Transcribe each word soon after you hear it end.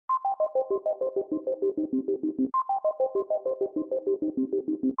Hey,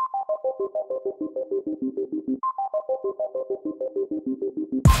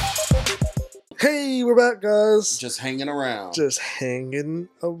 we're back, guys. Just hanging around. Just hanging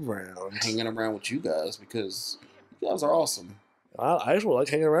around. Hanging around with you guys because you guys are awesome. I actually like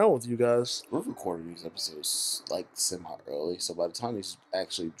hanging around with you guys. We're recording these episodes like semi-early, so by the time these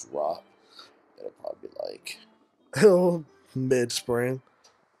actually drop, it'll probably be like... mid-spring.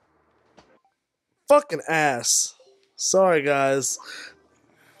 Fucking ass. Sorry, guys.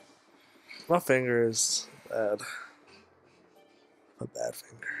 My finger is bad. A bad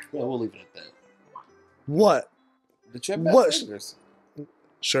finger. Yeah, we'll leave it at that. What? Did you have bad What? fingers?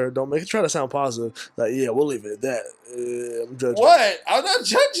 Sure, don't make it try to sound positive. Like, yeah, we'll leave it at that. I'm judging. What? I'm not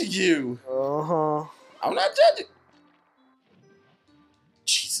judging you. Uh-huh. I'm not judging.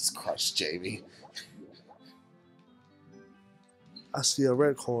 Jesus Christ, Jamie. I see a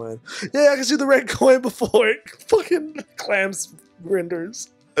red coin. Yeah, I can see the red coin before it fucking clams renders.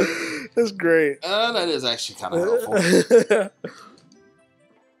 That's great. That is actually kind of helpful.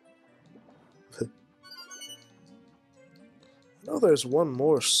 I know there's one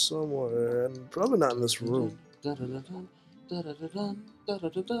more somewhere, and probably not in this room. Hey,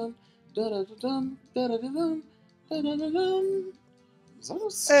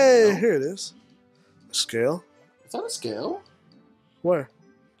 here it is. A scale? Is that a scale? Where?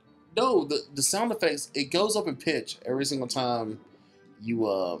 No, the sound effects, it goes up in pitch every single time you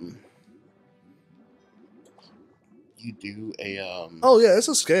you do a Oh yeah, it's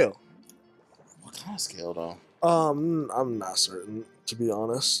a scale. What kind of scale though? I'm not certain, to be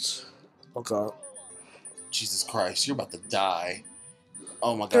honest. Oh god. Jesus Christ, you're about to die.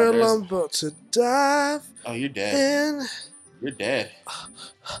 Oh my god. Girl, I'm about to dive. Oh, you're dead. In. You're dead.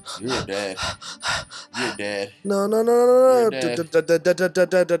 You're dead. You're dead. No. You're dead.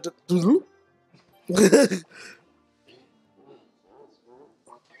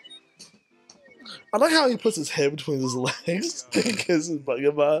 I like how he puts his head between his legs in case he's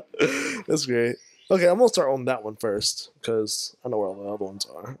bugging by. That's great. Okay, I'm gonna start on that one first because I know where all the other ones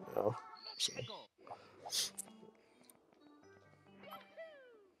are. You know, so.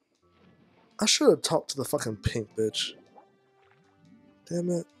 I should have talked to the fucking pink bitch. Damn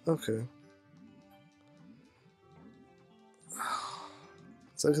it. Okay.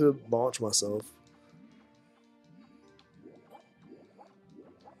 So I could have launched myself.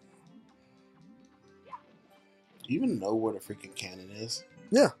 Do you even know where the freaking cannon is?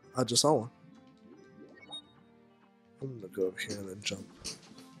 Yeah, I just saw one. I'm gonna go up here and then jump.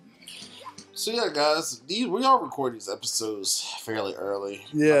 So yeah, guys, we all record these episodes fairly early.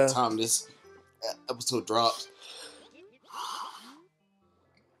 Yeah. By the time this episode drops,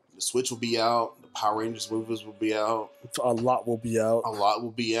 the Switch will be out. The Power Rangers movies will be out. A lot will be out. A lot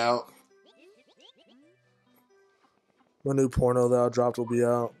will be out. My new porno that I dropped will be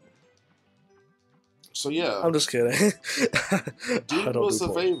out. So yeah, I'm just kidding. do us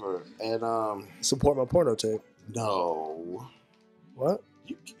a favor and support my porno tape. No. What?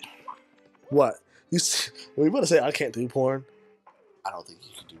 What? You about to say I can't do porn? I don't think you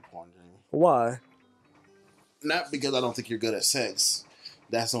can do porn, Jamie. Why? Not because I don't think you're good at sex.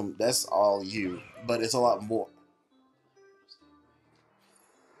 That's all you. But it's a lot more.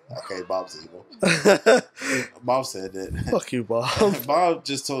 Okay, Bob's evil. Bob said that. Fuck you, Bob. Bob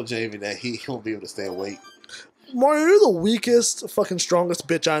just told Jamie that he won't be able to stay awake. Mario, you're the weakest, fucking strongest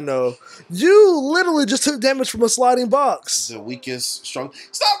bitch I know. You literally just took damage from a sliding box. The weakest, strong.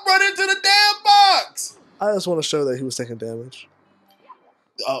 Stop running to the damn box! I just want to show that he was taking damage.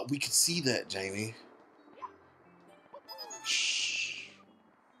 We can see that, Jamie. Shh.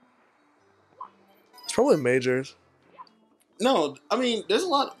 It's probably majors. No, I mean, there's a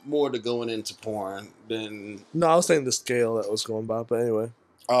lot more to going into porn than... No, I was saying the scale that was going by, but anyway.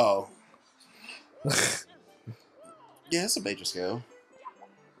 Oh. Yeah, it's a major scale.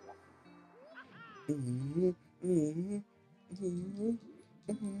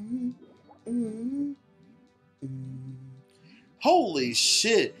 Holy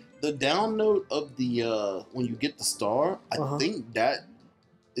shit! The down note of the when you get the star, I think that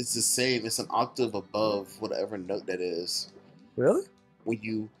is the same. It's an octave above whatever note that is. Really? When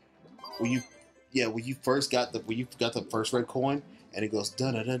you first got the first red coin and it goes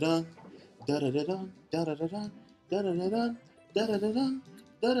da da da da da da da da da da da. I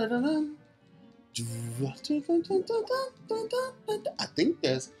think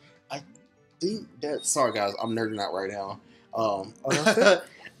that's sorry guys, I'm nerding out right now.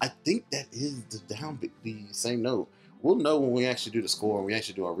 I think that is the same note. We'll know when we actually do the score and we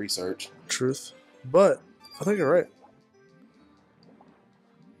actually do our research. Truth. But I think you're right.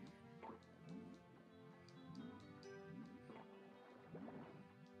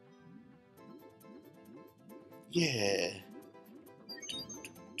 Yeah.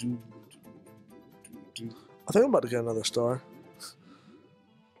 I think I'm about to get another star.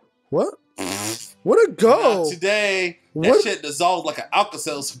 What? Where'd it go? Not today. What? That shit dissolved like an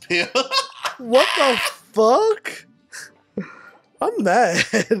Alka-Seltzer pill. What the fuck? I'm mad.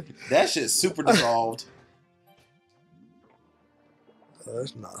 That shit's super dissolved. Oh,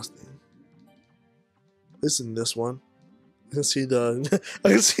 that's nasty. It's in this one. I can see the. I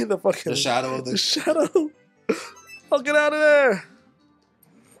can see the fucking. The shadow of the shadow. I'll get out of there.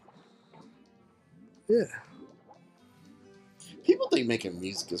 Yeah. People think making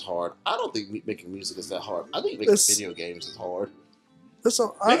music is hard. I don't think making music is that hard. I think making video games is hard.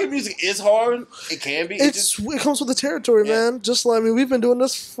 Making music is hard. It can be. It comes with the territory, man. Just like, I mean, we've been doing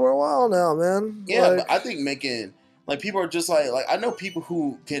this for a while now, man. Yeah, like, but I think making, like, people are just like I know people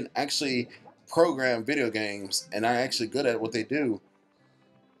who can actually program video games and are actually good at what they do.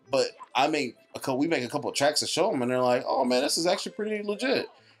 But we make a couple of tracks to show them, and they're like, "Oh man, this is actually pretty legit."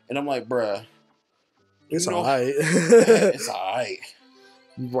 And I'm like, "Bruh, it's alright." It's alright,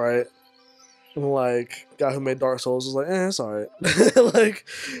 right? Like, guy who made Dark Souls was like, it's alright. Like,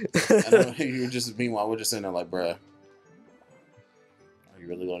 and you just meanwhile we're just sitting there like, "Bruh, are you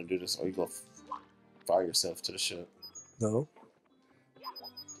really going to do this? Or are you going to fire yourself to the shit?" No,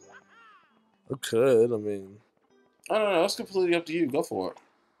 I could. I mean, I don't know. It's completely up to you. Go for it.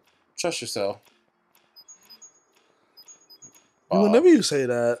 Trust yourself. Bob. Whenever you say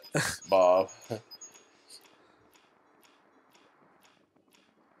that, Bob.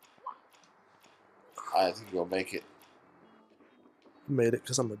 I think you're gonna make it. I made it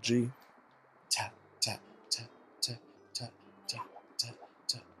because I'm a G. Tap, tap, tap, tap, tap, tap, tap,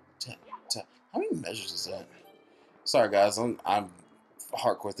 tap, tap, tap. How many measures is that? Sorry guys, I'm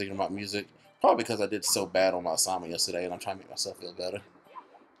hardcore thinking about music. Probably because I did so bad on my assignment yesterday and I'm trying to make myself feel better.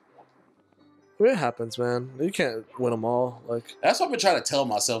 It happens, man. You can't win them all. Like, that's what I've been trying to tell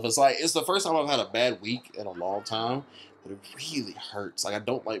myself. It's like, it's the first time I've had a bad week in a long time, but it really hurts. Like, I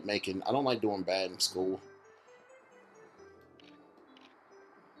don't like doing bad in school.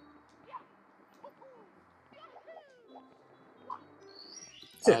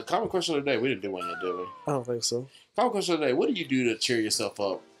 Yeah. Common question of the day. We didn't do one yet, did we? I don't think so. Common question of the day. What do you do to cheer yourself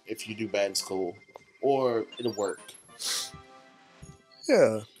up if you do bad in school or at work?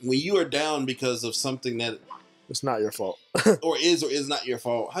 Yeah. When you are down because of something that it's not your fault. or is not your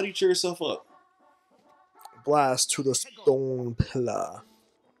fault, how do you cheer yourself up? Blast to the stone pillar.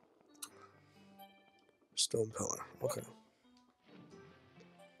 Stone pillar. Okay.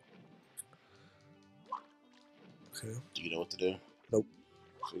 Okay. Do you know what to do? Nope.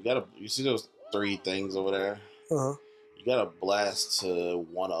 So you see those 3 things over there? Uh-huh. You gotta blast to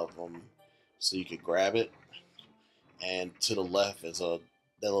one of them so you can grab it. And to the left is if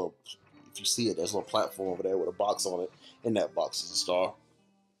you see it, there's a little platform over there with a box on it. In that box is a star.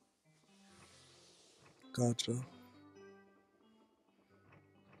 Gotcha.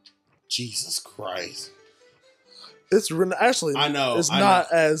 Jesus Christ. It's actually, I know. It's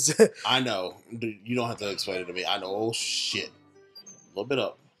not as. I know. You don't have to explain it to me. I know. Oh, shit. A little bit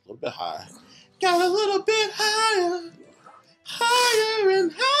up. A little bit higher. Got a little bit higher. Higher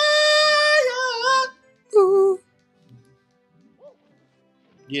and higher. Ooh.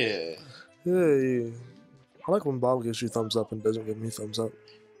 Yeah. Hey. I like when Bob gives you thumbs up and doesn't give me thumbs up.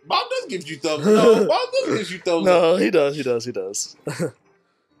 Bob does give you thumbs up. No, Bob does give you thumbs up. No, he does.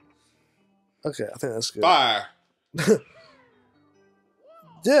 Okay, I think that's good. Fire.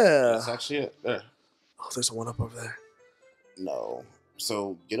 Yeah. That's actually it. There. Oh, there's a one up over there. No.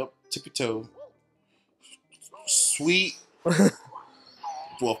 So get up, tip your toe. Sweet.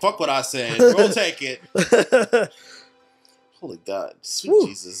 Well, fuck what I said. We'll take it. Holy God. Sweet Woo.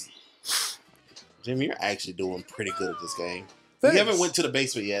 Jesus. Jimmy, you're actually doing pretty good at this game. Thanks. We haven't went to the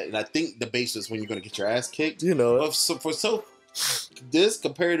basement yet, and I think the basement is when you're going to get your ass kicked. You know it. This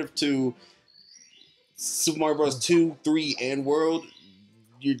comparative to Super Mario Bros. 2, 3, and World,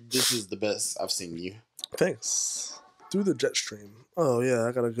 this is the best I've seen you. Thanks. Through the jet stream. Oh, yeah,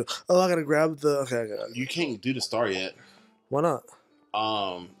 I gotta go. Oh, I gotta grab the... Okay, I got it. You can't do the star yet. Why not?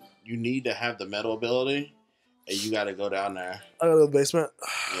 You need to have the metal ability, and you gotta go down there. I gotta go to the basement?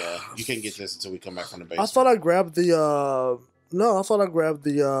 Yeah, you can't get this until we come back from the basement. I thought I grabbed the... No, I thought I grabbed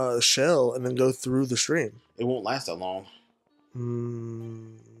the shell and then go through the stream. It won't last that long.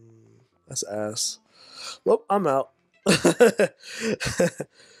 That's ass. Well, I'm out.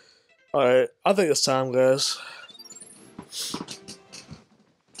 Alright, I think it's time, guys.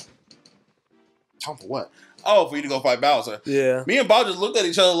 Time for what? Oh, for you to go fight Bowser. Yeah. Me and Bob just looked at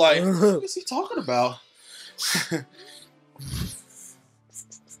each other like, what is he talking about?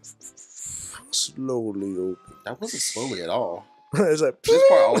 slowly open. That wasn't slowly at all. It's like This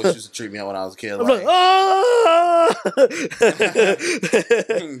part always used to treat me out when I was a kid. I'm Like, like, ah!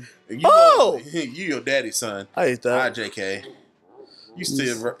 you, Oh! you your daddy's son. I hate that. Hi, JK. You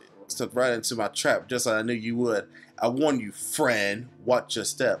stepped right into my trap just like I knew you would. I warn you, friend. Watch your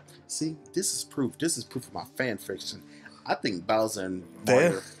step. See, this is proof. This is proof of my fan fiction. I think Bowser and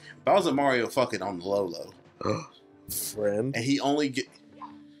Mario fucking on the low. Friend. And he only get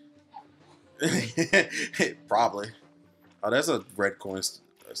probably. Oh, that's a red coin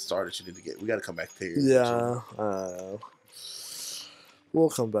star that you need to get. We got to come back here. Yeah. We'll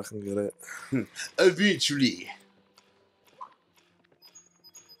come back and get it. Eventually.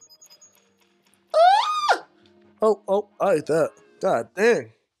 Oh, I ate that. God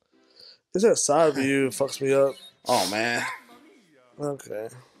dang. Is that side view fucks me up? Oh, man. Okay.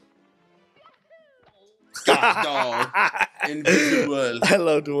 Gosh, dog. Invisible. I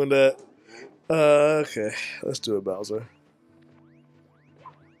love doing that. Okay. Let's do it, Bowser.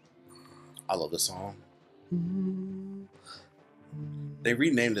 I love this song. They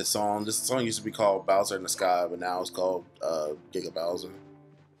renamed this song. This song used to be called Bowser in the Sky, but now it's called Giga Bowser.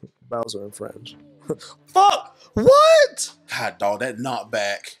 Bowser and Friends. Fuck! What? God, dog, that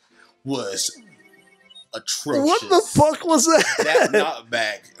knockback was atrocious. What the fuck was that? That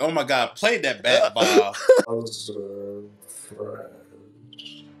knockback. Oh my god, play that back, Bob. Bowser and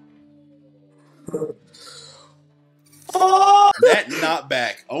Friends. Fuck! That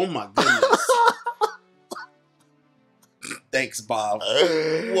knockback. Oh my goodness. Thanks, Bob.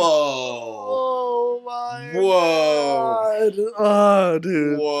 Whoa. Oh my Whoa. God. Oh,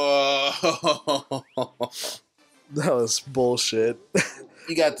 dude. Whoa. That was bullshit.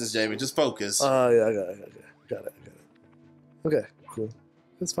 You got this, Jamie. Just focus. Oh, yeah, I got it. Okay, cool.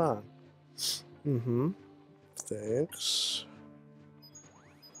 It's fine. Mm-hmm. Thanks.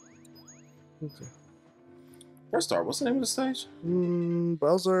 Okay. First start. What's the name of the stage?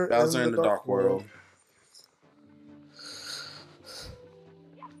 Bowser in the Dark World.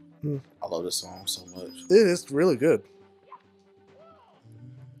 I love this song so much. It is really good.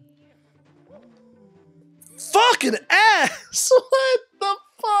 Fucking ass! What the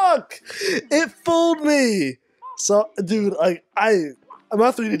fuck? It fooled me. So, dude, my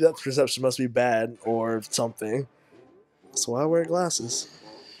 3D depth perception must be bad or something. That's why I wear glasses.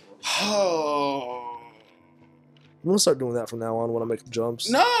 Oh. I'm gonna start doing that from now on when I make jumps.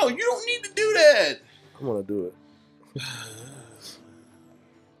 No, you don't need to do that. I'm gonna do it.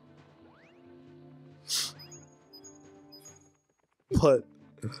 What?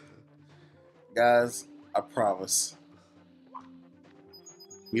 Guys, I promise.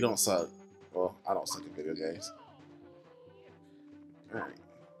 We don't suck. Well, I don't suck at video games. Alright.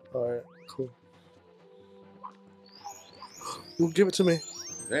 Alright, cool. Well, give it to me.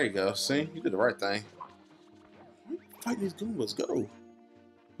 There you go. See? You did the right thing. Fight these Goombas. Go.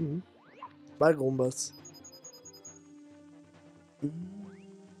 Mm-hmm. Bye, Goombas.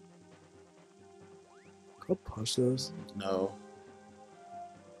 I'll punch those. No.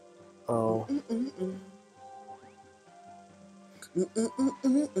 Oh.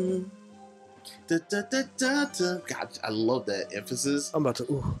 God, I love that emphasis. I'm about to.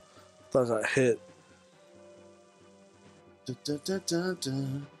 Ooh. Thought I got hit.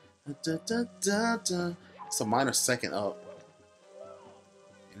 It's a minor second up.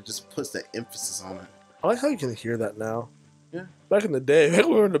 And it just puts that emphasis on it. I like how you can hear that now. Yeah. Back in the day, back when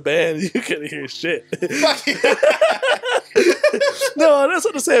we were in the band, you couldn't hear shit. No, that's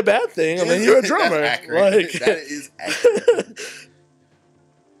not to say a bad thing. I mean, you're a drummer. That's accurate. Like, that is accurate.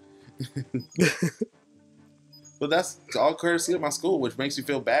 But that's all courtesy of my school, which makes me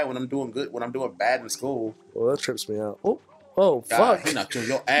feel bad when I'm doing good, when I'm doing bad in school. Well, that trips me out. Oh, God, fuck. he knocked you on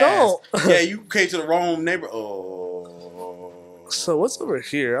your ass. No. Yeah, you came to the wrong neighbor. Oh. So what's over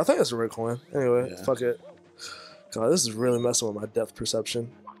here? I think that's a red coin. Anyway, Yeah. fuck it. God, this is really messing with my depth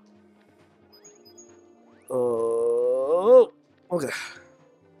perception. Oh, okay.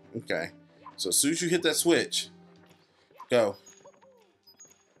 Okay. So as soon as you hit that switch, go.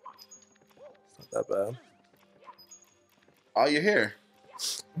 Not that bad. Oh, you're here.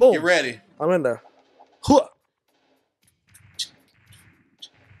 Boom. Get ready. I'm in there. Hua.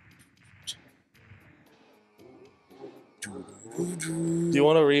 Do you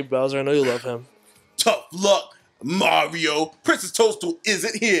want to read Bowser? I know you love him. Tough luck, Mario. Princess Toadstool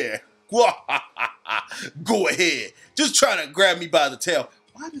isn't here. Go ahead. Just trying to grab me by the tail.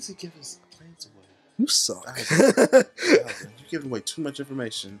 Why does he give his plans away? You suck. You're giving away too much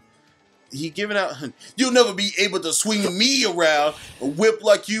information. He giving out. You'll never be able to swing me around. A whip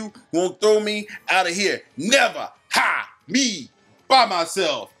like you won't throw me out of here. Never. Ha! Me by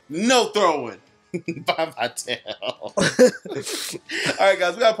myself. No throwing. by my tail. All right,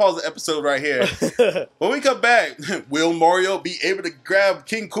 guys, we gotta pause the episode right here. When we come back, will Mario be able to grab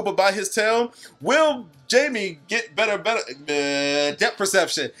King Koopa by his tail? Will Jamie get better depth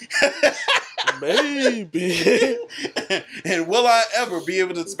perception? Maybe. And will I ever be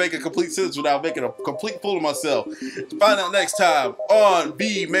able to make a complete sentence without making a complete fool of myself? Find out next time on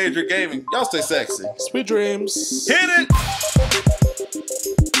VMajorGaming. Y'all stay sexy. Sweet dreams. Hit it!